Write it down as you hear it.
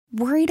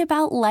Worried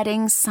about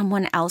letting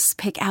someone else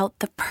pick out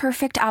the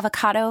perfect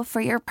avocado for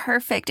your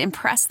perfect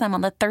impress them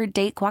on the third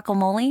date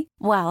guacamole?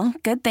 Well,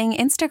 good thing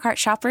Instacart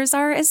shoppers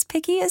are as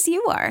picky as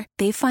you are.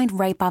 They find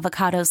ripe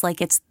avocados like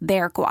it's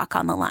their guac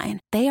on the line.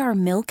 They are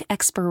milk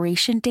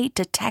expiration date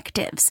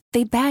detectives.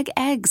 They bag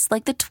eggs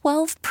like the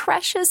 12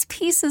 precious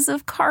pieces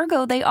of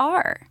cargo they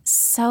are.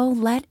 So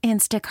let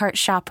Instacart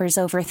shoppers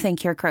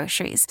overthink your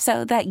groceries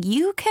so that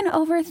you can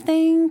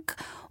overthink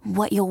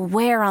what you'll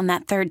wear on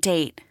that third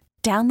date.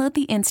 Download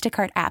the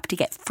Instacart app to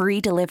get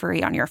free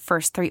delivery on your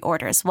first 3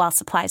 orders while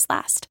supplies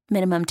last.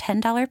 Minimum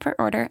 $10 per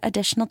order.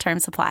 Additional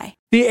terms apply.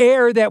 The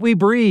air that we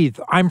breathe.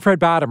 I'm Fred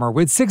Bottomer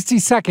with 60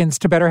 Seconds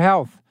to Better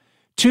Health.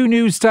 2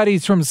 new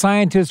studies from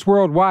scientists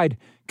worldwide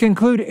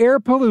conclude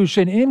air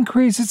pollution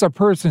increases a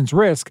person's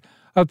risk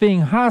of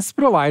being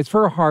hospitalized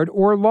for heart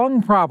or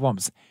lung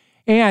problems.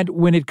 And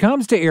when it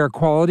comes to air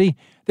quality,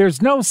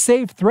 there's no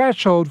safe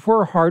threshold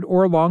for heart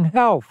or lung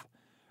health.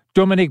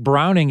 Dominique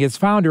Browning is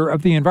founder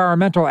of the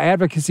environmental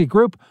advocacy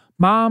group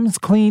Moms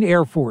Clean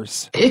Air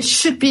Force. It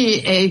should be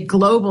a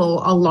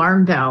global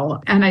alarm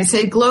bell. And I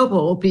say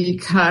global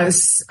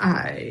because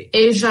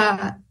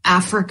Asia,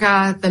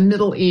 Africa, the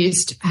Middle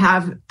East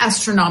have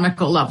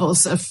astronomical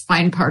levels of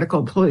fine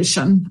particle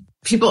pollution.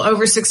 People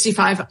over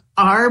 65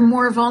 are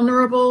more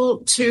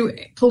vulnerable to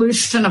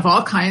pollution of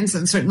all kinds,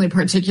 and certainly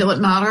particulate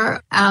matter.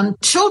 And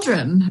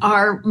children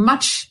are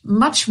much,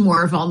 much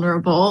more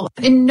vulnerable.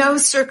 In no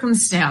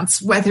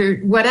circumstance,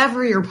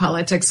 whatever your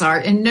politics are,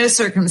 in no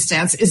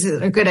circumstance is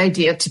it a good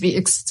idea to be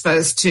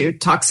exposed to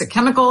toxic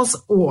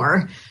chemicals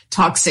or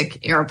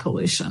toxic air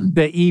pollution.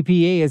 The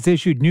EPA has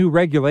issued new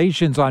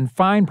regulations on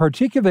fine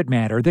particulate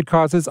matter that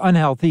causes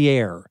unhealthy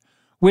air.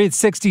 With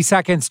 60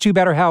 Seconds to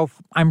Better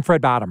Health, I'm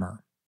Fred Bottomer.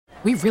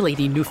 We really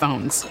need new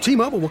phones.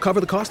 T-Mobile will cover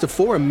the cost of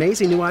 4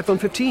 amazing new iPhone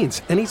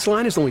 15s, and each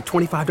line is only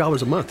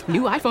 $25 a month.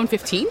 New iPhone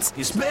 15s?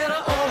 It's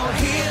better over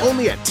here.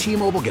 Only at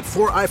T-Mobile, get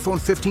 4 iPhone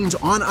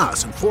 15s on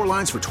us and 4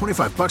 lines for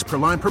 $25 per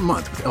line per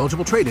month with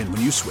eligible trade-in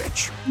when you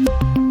switch.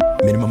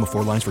 Minimum of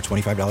 4 lines for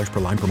 $25 per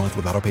line per month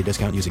with autopay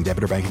discount using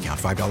debit or bank account.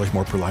 $5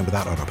 more per line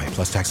without autopay,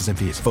 plus taxes and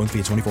fees. Phone fee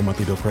at 24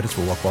 monthly bill credits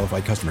for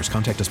well-qualified customers.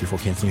 Contact us before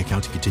canceling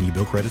account to continue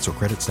bill credits or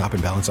credit stop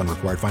and balance on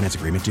required finance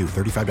agreement due.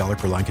 $35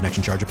 per line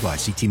connection charge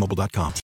applies. See T-Mobile.com.